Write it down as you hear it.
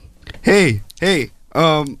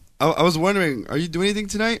I was wondering, are you doing anything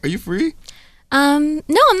tonight? Are you free? No,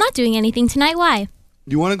 I'm not doing anything tonight. Why?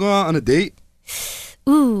 Do you want to go out on a date?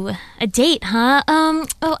 Ooh, a date, huh?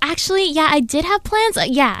 Actually, yeah, I did have plans.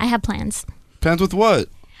 Yeah, I have plans. Plans with what?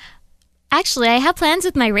 Actually, I have plans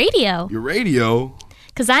with my radio. Your radio?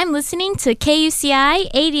 Because I'm listening to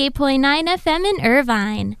KUCI 88.9 FM in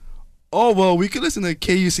Irvine. Oh, well, we could listen to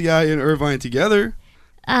KUCI in Irvine together.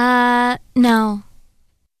 No.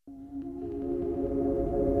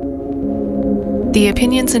 The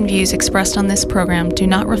opinions and views expressed on this program do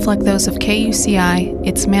not reflect those of KUCI,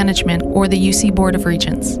 its management, or the UC Board of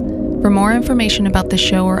Regents. For more information about the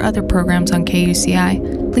show or other programs on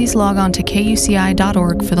KUCI, please log on to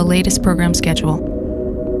kuci.org for the latest program schedule.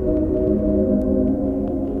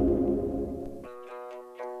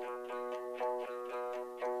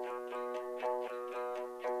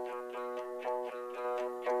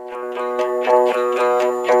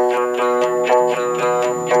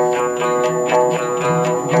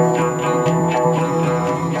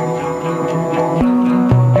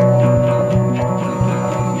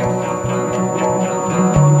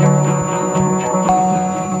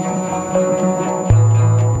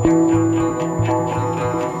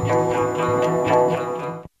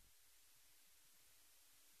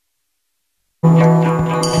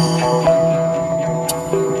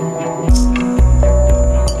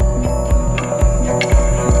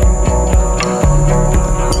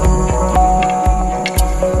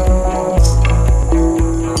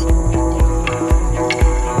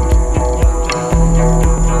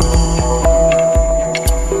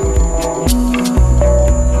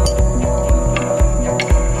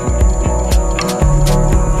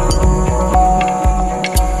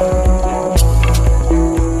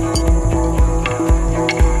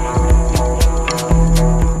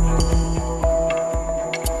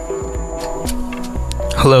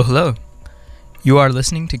 Hello. You are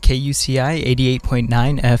listening to KUCI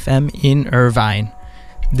 88.9 FM in Irvine.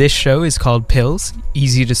 This show is called Pills,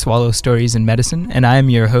 Easy to Swallow Stories in Medicine, and I am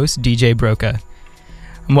your host, DJ Broca.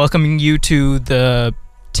 I'm welcoming you to the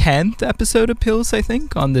 10th episode of Pills, I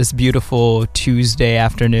think, on this beautiful Tuesday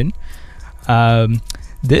afternoon.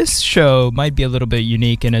 This show might be a little bit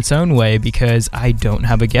unique in its own way because I don't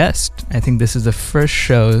have a guest. I think this is the first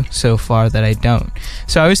show so far that I don't.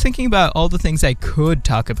 So I was thinking about all the things I could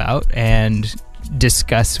talk about and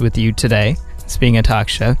discuss with you today, this being a talk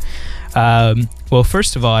show. Well,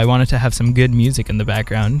 first of all, I wanted to have some good music in the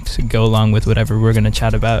background to go along with whatever we're going to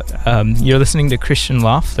chat about. You're listening to Christian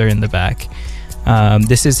Loeffler in the back.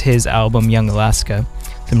 This is his album, Young Alaska.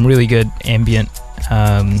 Some really good ambient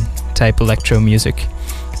type electro music.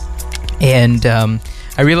 And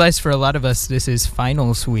I realized for a lot of us, this is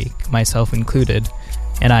finals week, myself included.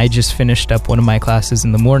 And I just finished up one of my classes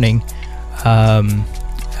in the morning,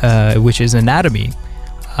 which is anatomy.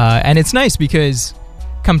 And it's nice because,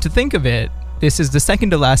 come to think of it, this is the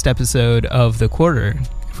second to last episode of the quarter,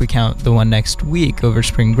 if we count the one next week over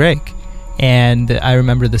spring break. And I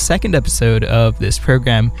remember the second episode of this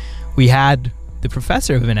program, we had the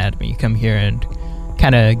professor of anatomy come here and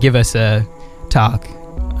kind of give us a talk.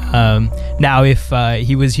 Now, if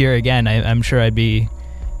he was here again, I'm sure I'd be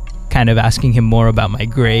kind of asking him more about my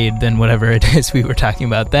grade than whatever it is we were talking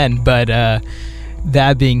about then. But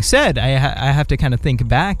that being said, I have to kind of think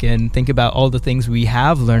back and think about all the things we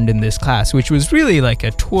have learned in this class, which was really like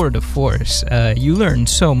a tour de force. You learn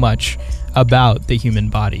so much about the human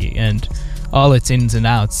body and all its ins and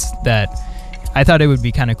outs that I thought it would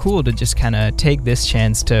be kind of cool to just kind of take this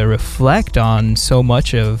chance to reflect on so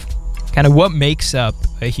much of kind of what makes up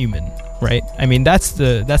a human, right? I mean, that's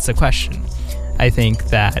the question. I think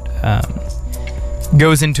that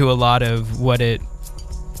goes into a lot of what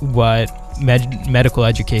medical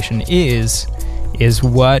education is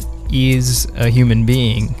what is a human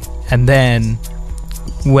being, and then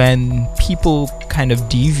when people kind of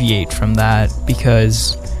deviate from that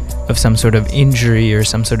because of some sort of injury or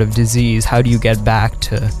some sort of disease, how do you get back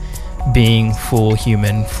to being full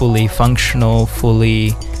human, fully functional,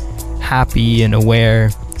 fully happy and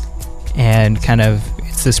aware? And kind of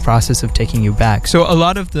it's this process of taking you back. So a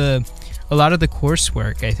lot of the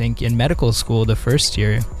coursework, I think, in medical school the first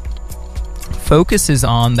year focuses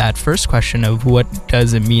on that first question of what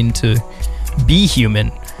does it mean to be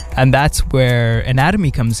human. And that's where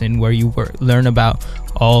anatomy comes in, where you learn about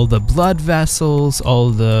all the blood vessels, all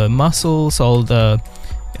the muscles, all the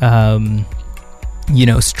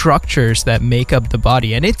structures that make up the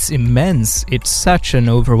body. And it's immense. It's such an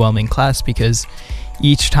overwhelming class because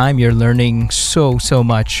each time you're learning so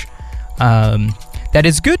much that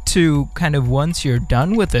it's good to kind of, once you're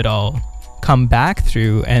done with it all, come back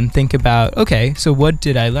through and think about, okay, so what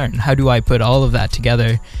did I learn? How do I put all of that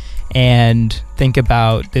together and think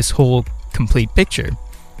about this whole complete picture?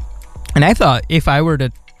 And I thought if I were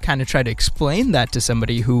to kind of try to explain that to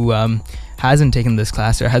somebody who hasn't taken this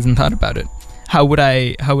class or hasn't thought about it, how would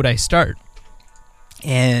I start?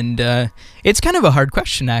 And it's kind of a hard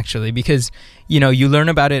question, actually, because you learn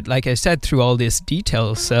about it, like I said, through all this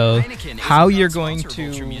detail. So how you're going to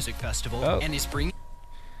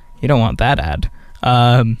you don't want that ad.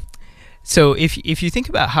 So if you think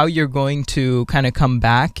about how you're going to kind of come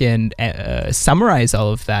back and summarize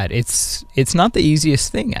all of that, it's not the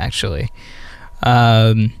easiest thing, actually.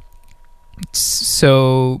 But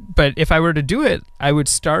if I were to do it, I would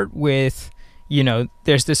start with,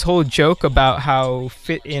 there's this whole joke about how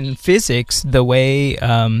in physics, the way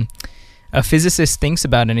a physicist thinks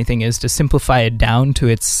about anything is to simplify it down to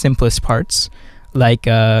its simplest parts. Like,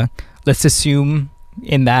 let's assume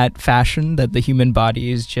in that fashion that the human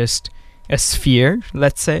body is just a sphere,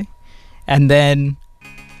 let's say. And then,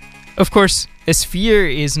 of course, a sphere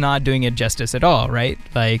is not doing it justice at all, right?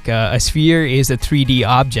 Like, a sphere is a 3D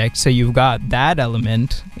object, so you've got that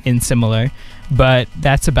element in similar, but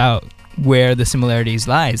that's about where the similarities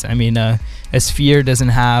lies. I mean, a sphere doesn't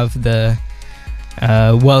have the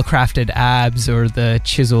well-crafted abs or the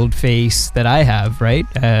chiseled face that I have, right?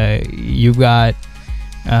 You've got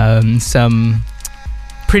some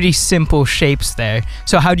pretty simple shapes there.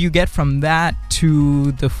 So how do you get from that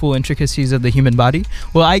to the full intricacies of the human body?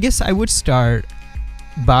 Well, I guess I would start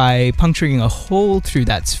by puncturing a hole through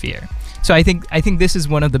that sphere. So I think this is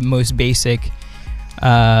one of the most basic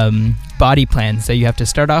body plans that you have to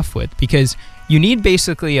start off with, because you need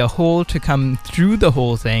basically a hole to come through the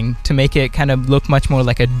whole thing to make it kind of look much more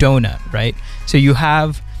like a donut, right? So you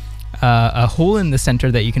have a hole in the center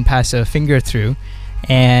that you can pass a finger through,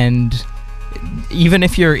 and even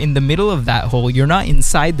if you're in the middle of that hole, you're not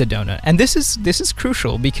inside the donut. And this is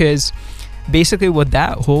crucial, because basically what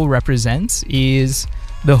that hole represents is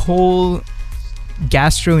the whole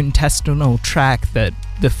gastrointestinal tract that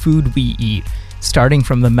the food we eat, starting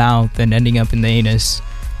from the mouth and ending up in the anus,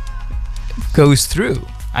 goes through.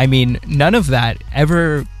 I mean, none of that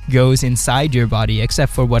ever goes inside your body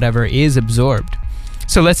except for whatever is absorbed.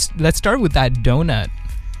 So let's start with that donut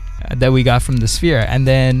that we got from the sphere, and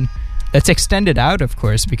then let's extend it out, of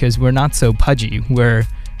course, because we're not so pudgy. We're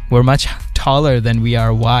much taller than we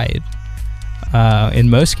are wide in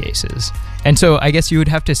most cases. And so I guess you would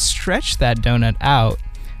have to stretch that donut out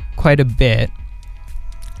quite a bit,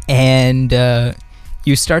 and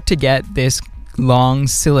you start to get this long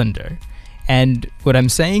cylinder. And what I'm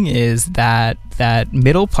saying is that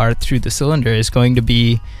middle part through the cylinder is going to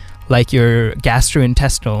be like your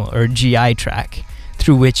gastrointestinal or GI tract,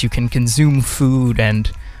 through which you can consume food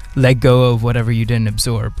and let go of whatever you didn't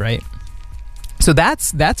absorb, right? So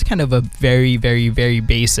that's kind of a very, very, very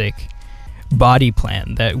basic body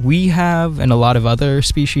plan that we have and a lot of other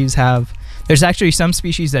species have. There's actually some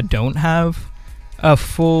species that don't have a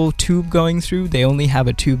full tube going through. They only have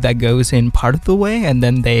a tube that goes in part of the way, and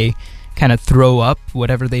then they kind of throw up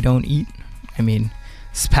whatever they don't eat. I mean,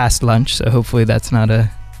 it's past lunch, so hopefully that's not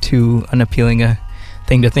a too unappealing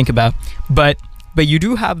thing to think about. But you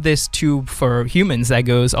do have this tube for humans that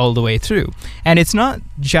goes all the way through. And it's not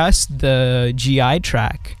just the GI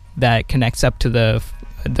tract that connects up to the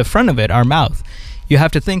front of it, our mouth. You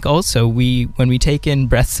have to think also, when we take in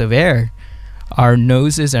breaths of air, our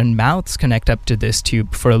noses and mouths connect up to this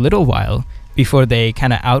tube for a little while before they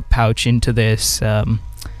kind of outpouch into this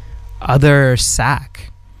other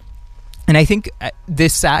sac. And I think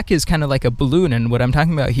this sac is kind of like a balloon, and what I'm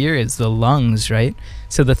talking about here is the lungs, right?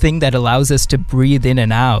 So the thing that allows us to breathe in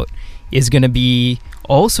and out is going to be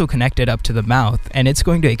also connected up to the mouth, and it's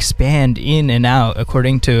going to expand in and out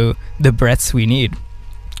according to the breaths we need.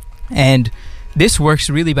 And this works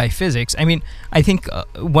really by physics. I mean, I think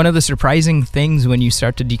one of the surprising things when you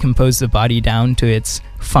start to decompose the body down to its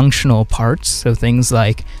functional parts, so things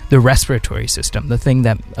like the respiratory system, the thing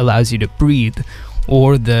that allows you to breathe,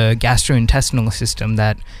 or the gastrointestinal system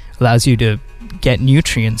that allows you to get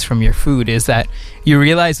nutrients from your food, is that you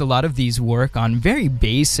realize a lot of these work on very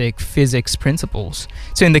basic physics principles.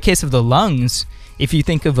 So in the case of the lungs, if you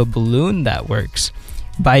think of a balloon that works,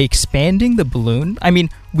 by expanding the balloon, I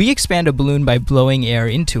mean, we expand a balloon by blowing air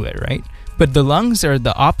into it, right? But the lungs are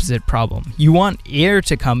the opposite problem. You want air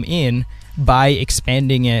to come in by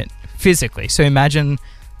expanding it physically. So imagine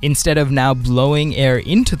instead of now blowing air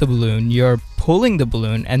into the balloon, you're pulling the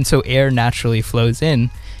balloon, and so air naturally flows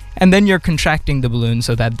in, and then you're contracting the balloon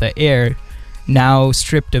so that the air, now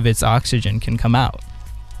stripped of its oxygen, can come out.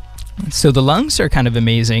 So the lungs are kind of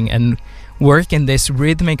amazing, and work in this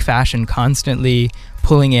rhythmic fashion, constantly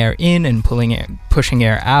pulling air in and pushing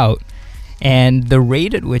air out. And the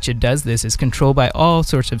rate at which it does this is controlled by all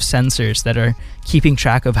sorts of sensors that are keeping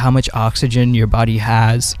track of how much oxygen your body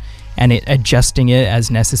has, and adjusting it as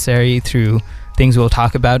necessary through things we'll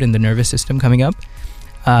talk about in the nervous system coming up.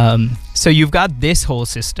 So you've got this whole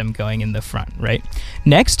system going in the front, right?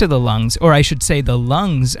 Next to the lungs, or I should say the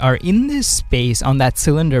lungs are in this space on that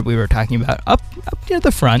cylinder we were talking about, up near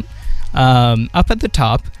the front, up at the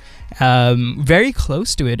top. Very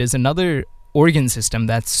close to it is another organ system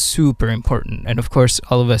that's super important, and of course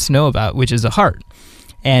all of us know about, which is the heart.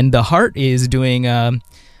 And the heart is doing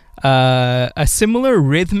a similar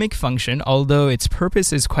rhythmic function, although its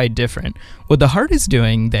purpose is quite different. What the heart is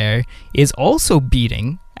doing there is also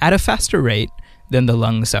beating at a faster rate than the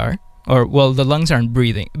lungs are. Or, well, the lungs aren't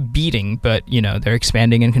beating, but, they're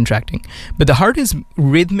expanding and contracting. But the heart is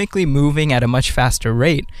rhythmically moving at a much faster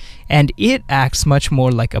rate, and it acts much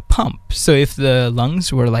more like a pump. So if the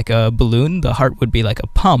lungs were like a balloon, the heart would be like a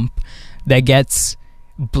pump that gets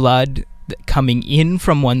blood coming in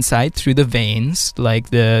from one side through the veins, like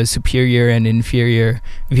the superior and inferior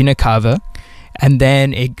vena cava, and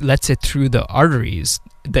then it lets it through the arteries,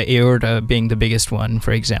 the aorta being the biggest one,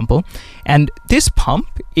 for example. And this pump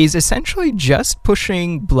is essentially just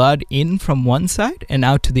pushing blood in from one side and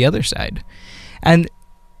out to the other side. And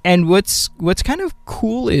what's kind of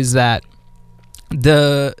cool is that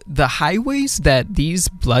the highways that these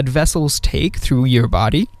blood vessels take through your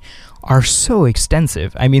body are so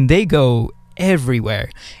extensive. I mean, they go everywhere.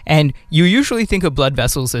 And you usually think of blood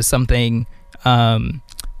vessels as something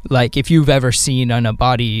like if you've ever seen on a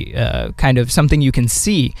body, kind of something you can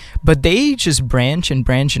see, but they just branch and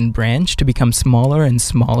branch and branch to become smaller and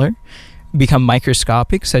smaller, become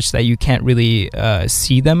microscopic such that you can't really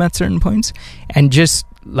see them at certain points, and just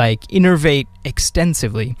like innervate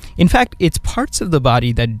extensively. In fact, it's parts of the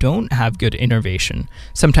body that don't have good innervation,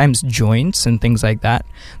 sometimes joints and things like that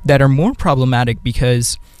are more problematic,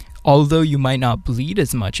 because although you might not bleed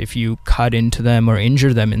as much if you cut into them or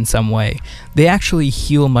injure them in some way, they actually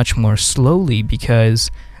heal much more slowly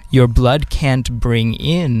because your blood can't bring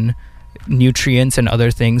in nutrients and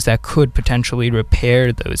other things that could potentially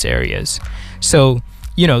repair those areas. So,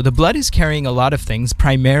 the blood is carrying a lot of things,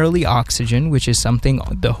 primarily oxygen, which is something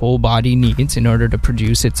the whole body needs in order to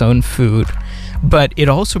produce its own food. But it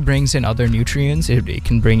also brings in other nutrients. It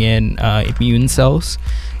can bring in immune cells.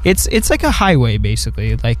 It's like a highway,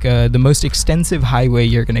 basically, like the most extensive highway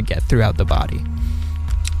you're going to get throughout the body.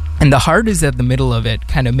 And the heart is at the middle of it,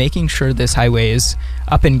 kind of making sure this highway is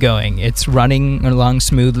up and going. It's running along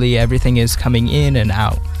smoothly. Everything is coming in and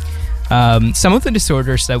out. Some of the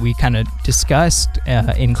disorders that we kind of discussed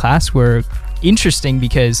in class were interesting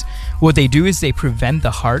because what they do is they prevent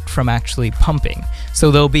the heart from actually pumping.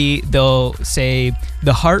 So they'll say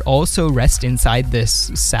the heart also rests inside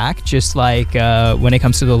this sac, just like when it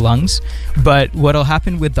comes to the lungs. But what'll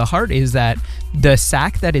happen with the heart is that the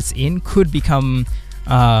sac that it's in could become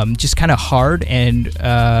just kind of hard and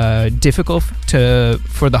difficult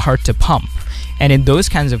for the heart to pump. And in those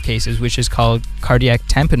kinds of cases, which is called cardiac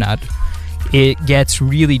tamponade, it gets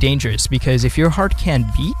really dangerous, because if your heart can't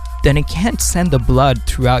beat, then it can't send the blood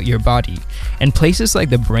throughout your body. And places like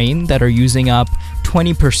the brain that are using up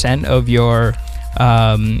 20% of your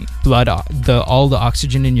blood, all the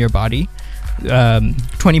oxygen in your body,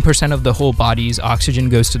 20% of the whole body's oxygen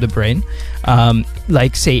goes to the brain.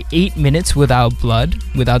 Like say 8 minutes without blood,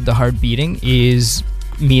 without the heart beating,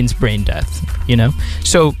 means brain death,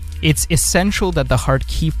 So it's essential that the heart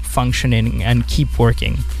keep functioning and keep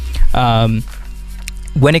working.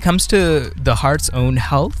 When it comes to the heart's own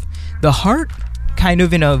health, the heart kind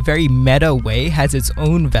of in a very meta way has its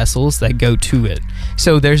own vessels that go to it.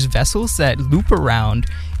 So there's vessels that loop around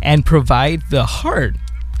and provide the heart,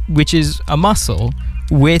 which is a muscle,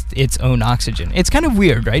 with its own oxygen. It's kind of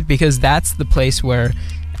weird, right? Because that's the place where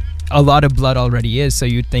a lot of blood already is, so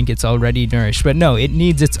you'd think it's already nourished. But no, it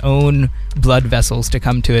needs its own blood vessels to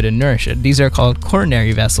come to it and nourish it. These are called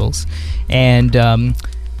coronary vessels. And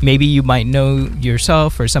maybe you might know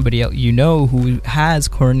yourself or somebody else who has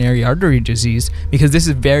coronary artery disease, because this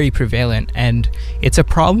is very prevalent, and it's a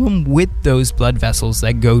problem with those blood vessels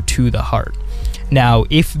that go to the heart. Now,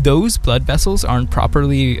 if those blood vessels aren't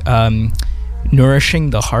properly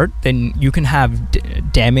nourishing the heart, then you can have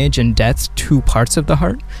damage and deaths to parts of the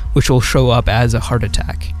heart, which will show up as a heart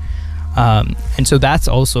attack. And so that's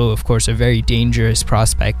also, of course, a very dangerous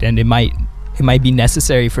prospect, and it might be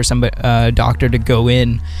necessary for a doctor to go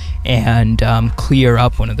in and clear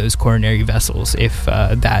up one of those coronary vessels if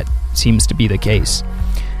that seems to be the case.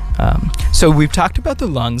 So we've talked about the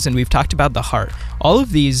lungs and we've talked about the heart. All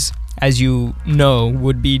of these as you know,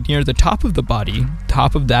 would be near the top of the body,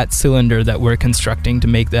 top of that cylinder that we're constructing to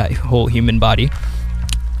make that whole human body.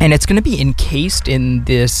 And it's going to be encased in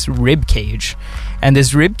this rib cage. And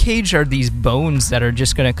this rib cage are these bones that are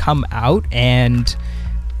just going to come out and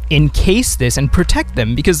encase this and protect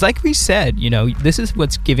them, because like we said, this is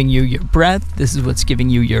what's giving you your breath, this is what's giving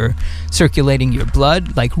you your circulating your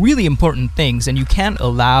blood, like really important things, and you can't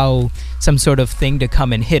allow some sort of thing to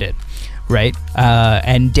come and hit it, right?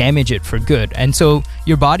 And damage it for good. And so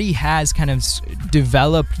your body has kind of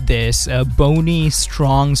developed this bony,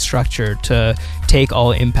 strong structure to take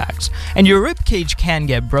all impacts. And your rib cage can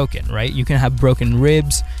get broken, right? You can have broken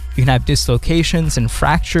ribs, you can have dislocations and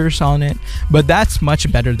fractures on it, but that's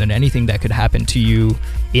much better than anything that could happen to you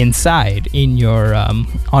inside in your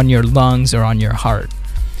on your lungs or on your heart.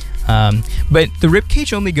 But the rib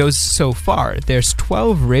cage only goes so far. There's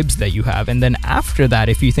 12 ribs that you have, and then after that,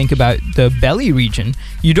 if you think about the belly region,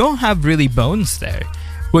 you don't have really bones there.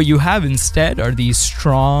 What you have instead are these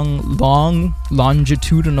strong, long,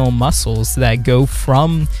 longitudinal muscles that go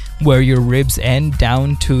from where your ribs end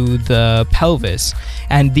down to the pelvis.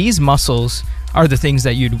 And these muscles are the things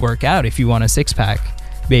that you'd work out if you want a six-pack,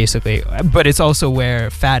 basically. But it's also where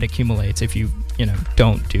fat accumulates if you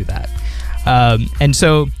don't do that. And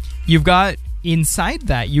so you've got inside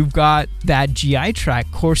that, you've got that GI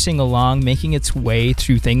tract coursing along, making its way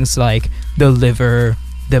through things like the liver,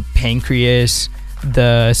 the pancreas,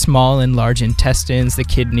 the small and large intestines, the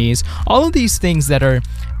kidneys, all of these things that are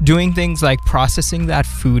doing things like processing that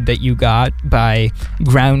food that you got by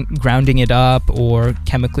grounding it up or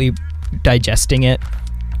chemically digesting it.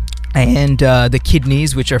 And the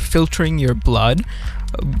kidneys, which are filtering your blood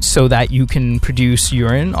so that you can produce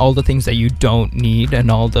urine, all the things that you don't need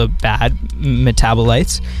and all the bad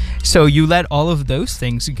metabolites. So you let all of those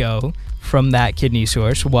things go from that kidney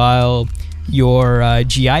source, while your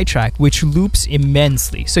GI tract, which loops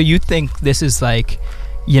immensely. So you think this is like,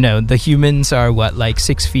 the humans are like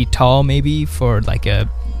 6 feet tall, maybe for like a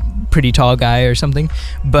pretty tall guy or something,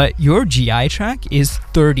 but your GI tract is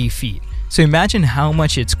 30 feet. So imagine how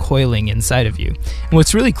much it's coiling inside of you. And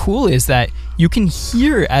what's really cool is that you can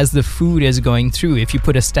hear as the food is going through if you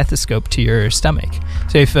put a stethoscope to your stomach.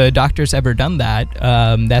 So if a doctor's ever done that,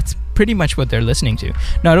 that's pretty much what they're listening to.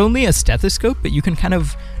 Not only a stethoscope, but you can kind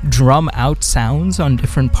of drum out sounds on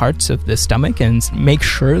different parts of the stomach and make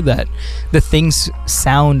sure that the things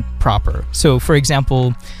sound proper. So for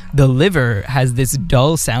example, the liver has this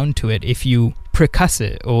dull sound to it if you percuss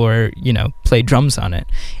it or, play drums on it.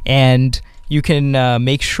 And you can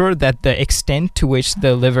make sure that the extent to which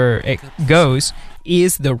the liver goes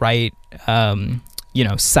is the right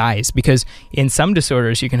size, because in some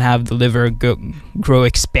disorders you can have the liver grow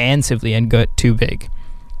expansively and get too big.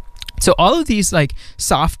 So all of these like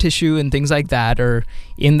soft tissue and things like that are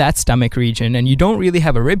in that stomach region, and you don't really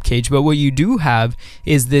have a rib cage, but what you do have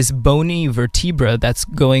is this bony vertebra that's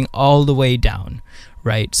going all the way down,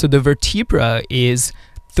 right? So the vertebra is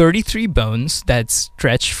 33 bones that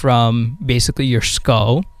stretch from basically your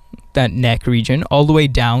skull, that neck region, all the way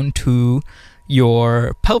down to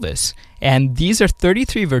your pelvis. And these are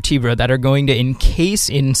 33 vertebrae that are going to encase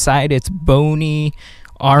inside its bony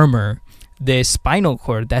armor the spinal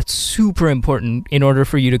cord. That's super important in order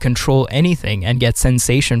for you to control anything and get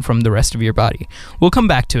sensation from the rest of your body. We'll come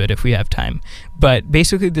back to it if we have time. But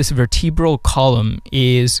basically this vertebral column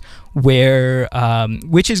is where,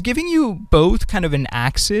 which is giving you both kind of an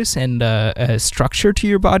axis and a structure to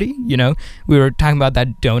your body. We were talking about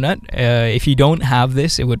that donut. If you don't have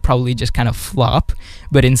this, it would probably just kind of flop.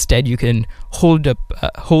 But instead you can hold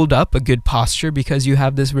up a good posture because you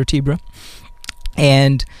have this vertebra.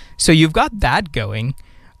 And so you've got that going,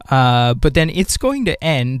 but then it's going to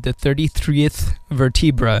end, the 33th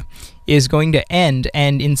vertebra is going to end,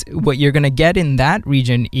 and what you're going to get in that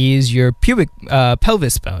region is your pubic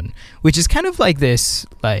pelvis bone, which is kind of like this,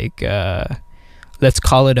 let's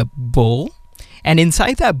call it a bowl. And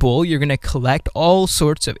inside that bowl, you're going to collect all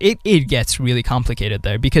sorts of... It gets really complicated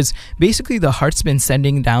there, because basically the heart's been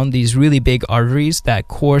sending down these really big arteries that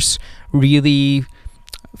course really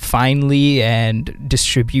finely and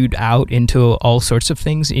distribute out into all sorts of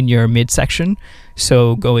things in your midsection.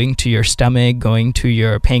 So going to your stomach, going to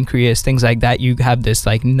your pancreas, things like that, you have this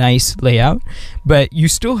like nice layout, but you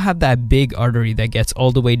still have that big artery that gets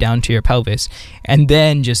all the way down to your pelvis, and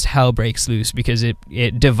then just hell breaks loose because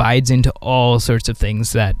it divides into all sorts of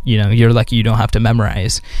things that you're lucky you don't have to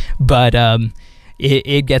memorize. But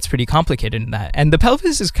it gets pretty complicated in that. And the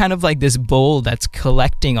pelvis is kind of like this bowl that's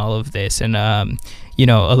collecting all of this and,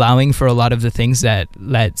 allowing for a lot of the things that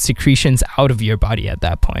let secretions out of your body at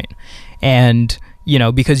that point. And,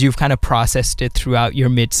 because you've kind of processed it throughout your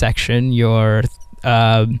midsection, your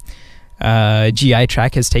GI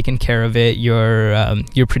tract has taken care of it,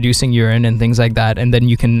 you're producing urine and things like that, and then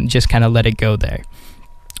you can just kind of let it go there.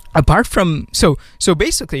 Apart from so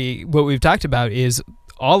basically what we've talked about is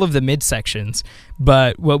all of the midsections,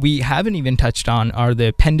 but what we haven't even touched on are the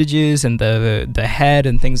appendages and the head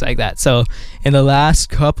and things like that. So in the last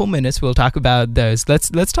couple minutes we'll talk about those.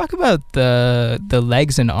 Let's talk about the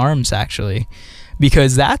legs and arms, actually,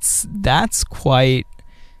 because that's quite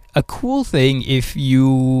a cool thing if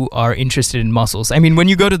you are interested in muscles. I mean, when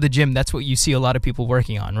you go to the gym, that's what you see a lot of people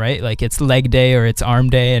working on, right? Like it's leg day or it's arm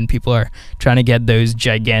day and people are trying to get those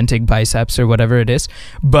gigantic biceps or whatever it is.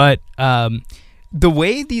 But the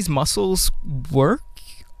way these muscles work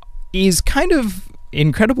is kind of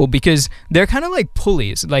incredible because they're kind of like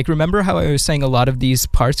pulleys. Like, remember how I was saying a lot of these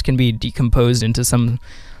parts can be decomposed into some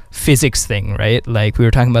physics thing, right? Like we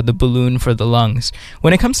were talking about the balloon for the lungs.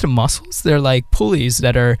 When it comes to muscles, they're like pulleys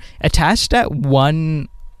that are attached at one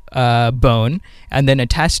bone and then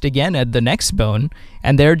attached again at the next bone,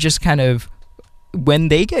 and they're just kind of, when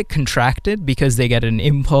they get contracted because they get an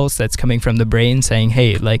impulse that's coming from the brain saying,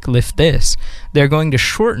 hey, like lift this, they're going to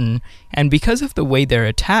shorten, and because of the way they're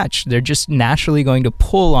attached, they're just naturally going to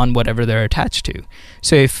pull on whatever they're attached to.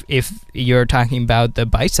 So if you're talking about the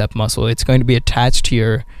bicep muscle, it's going to be attached to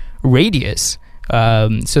your radius,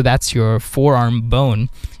 so that's your forearm bone,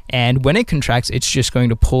 and when it contracts, it's just going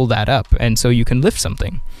to pull that up, and so you can lift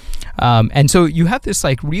something. And so you have this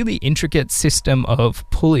like really intricate system of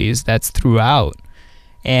pulleys that's throughout,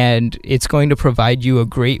 and it's going to provide you a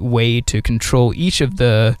great way to control each of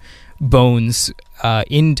the bones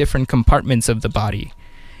in different compartments of the body.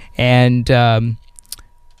 And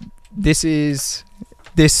this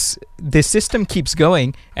system keeps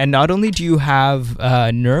going, and not only do you have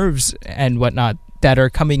nerves and whatnot that are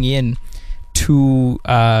coming in to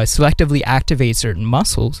selectively activate certain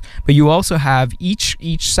muscles, but you also have each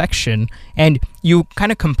section, and you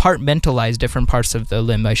kind of compartmentalize different parts of the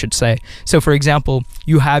limb, I should say. So for example,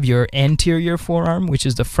 you have your anterior forearm, which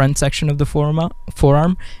is the front section of the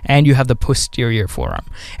forearm, and you have the posterior forearm.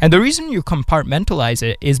 And the reason you compartmentalize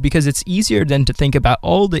it is because it's easier than to think about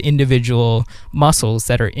all the individual muscles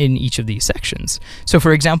that are in each of these sections. So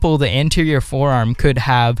for example, the anterior forearm could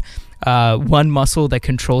have one muscle that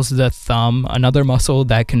controls the thumb, another muscle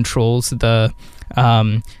that controls the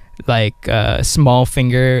small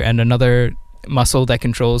finger, and another muscle that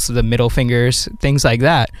controls the middle fingers, things like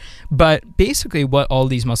that. But basically what all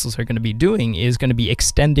these muscles are going to be doing is going to be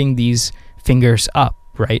extending these fingers up,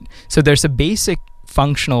 right? So there's a basic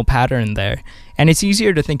functional pattern there, and it's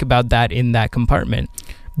easier to think about that in that compartment.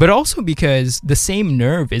 But also because the same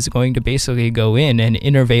nerve is going to basically go in and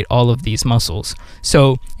innervate all of these muscles.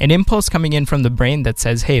 So an impulse coming in from the brain that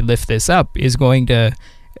says, hey, lift this up, is going to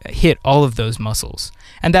hit all of those muscles.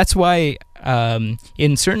 And that's why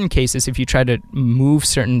in certain cases, if you try to move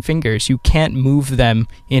certain fingers, you can't move them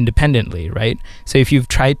independently, right? So if you've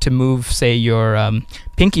tried to move, say, your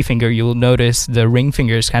pinky finger, you'll notice the ring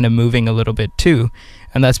finger is kind of moving a little bit too.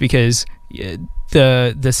 And that's because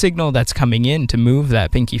the signal that's coming in to move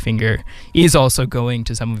that pinky finger is also going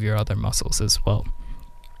to some of your other muscles as well.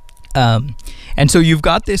 And so you've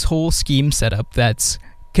got this whole scheme set up that's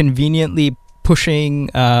conveniently pushing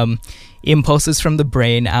impulses from the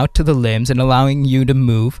brain out to the limbs and allowing you to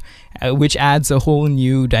move, which adds a whole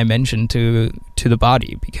new dimension to the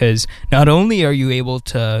body, because not only are you able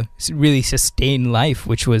to really sustain life,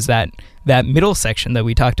 which was that middle section that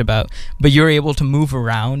we talked about, but you're able to move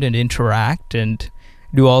around and interact and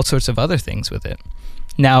do all sorts of other things with it.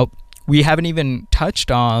 Now, we haven't even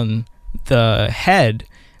touched on the head,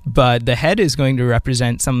 but the head is going to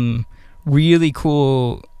represent some really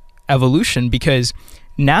cool evolution, because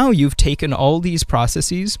now you've taken all these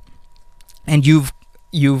processes and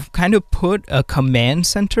you've kind of put a command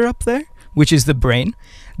center up there, which is the brain,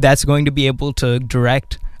 that's going to be able to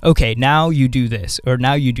direct, okay, now you do this, or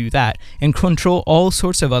now you do that, and control all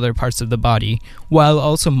sorts of other parts of the body, while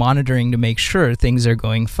also monitoring to make sure things are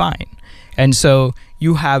going fine. And so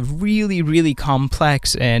you have really, really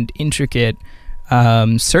complex and intricate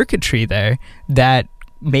circuitry there that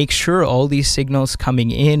make sure all these signals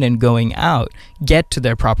coming in and going out get to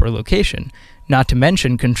their proper location. Not to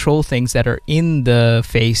mention control things that are in the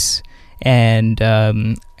face and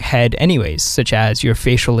head anyways, such as your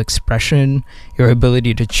facial expression, your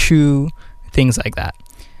ability to chew, things like that.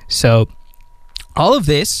 So all of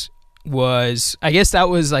this was, I guess that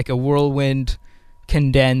was like a whirlwind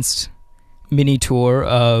condensed mini tour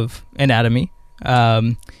of anatomy.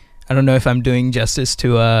 I don't know if I'm doing justice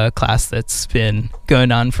to a class that's been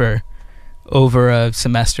going on for over a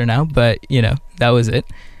semester now, but that was it.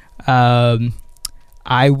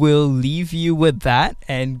 I will leave you with that,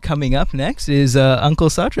 and coming up next is Uncle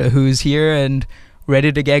Satra, who's here and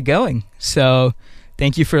ready to get going. So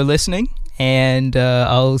thank you for listening, and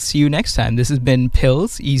I'll see you next time. This has been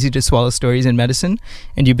Pills, Easy to Swallow Stories in Medicine,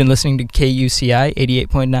 and you've been listening to KUCI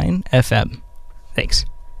 88.9 FM. Thanks.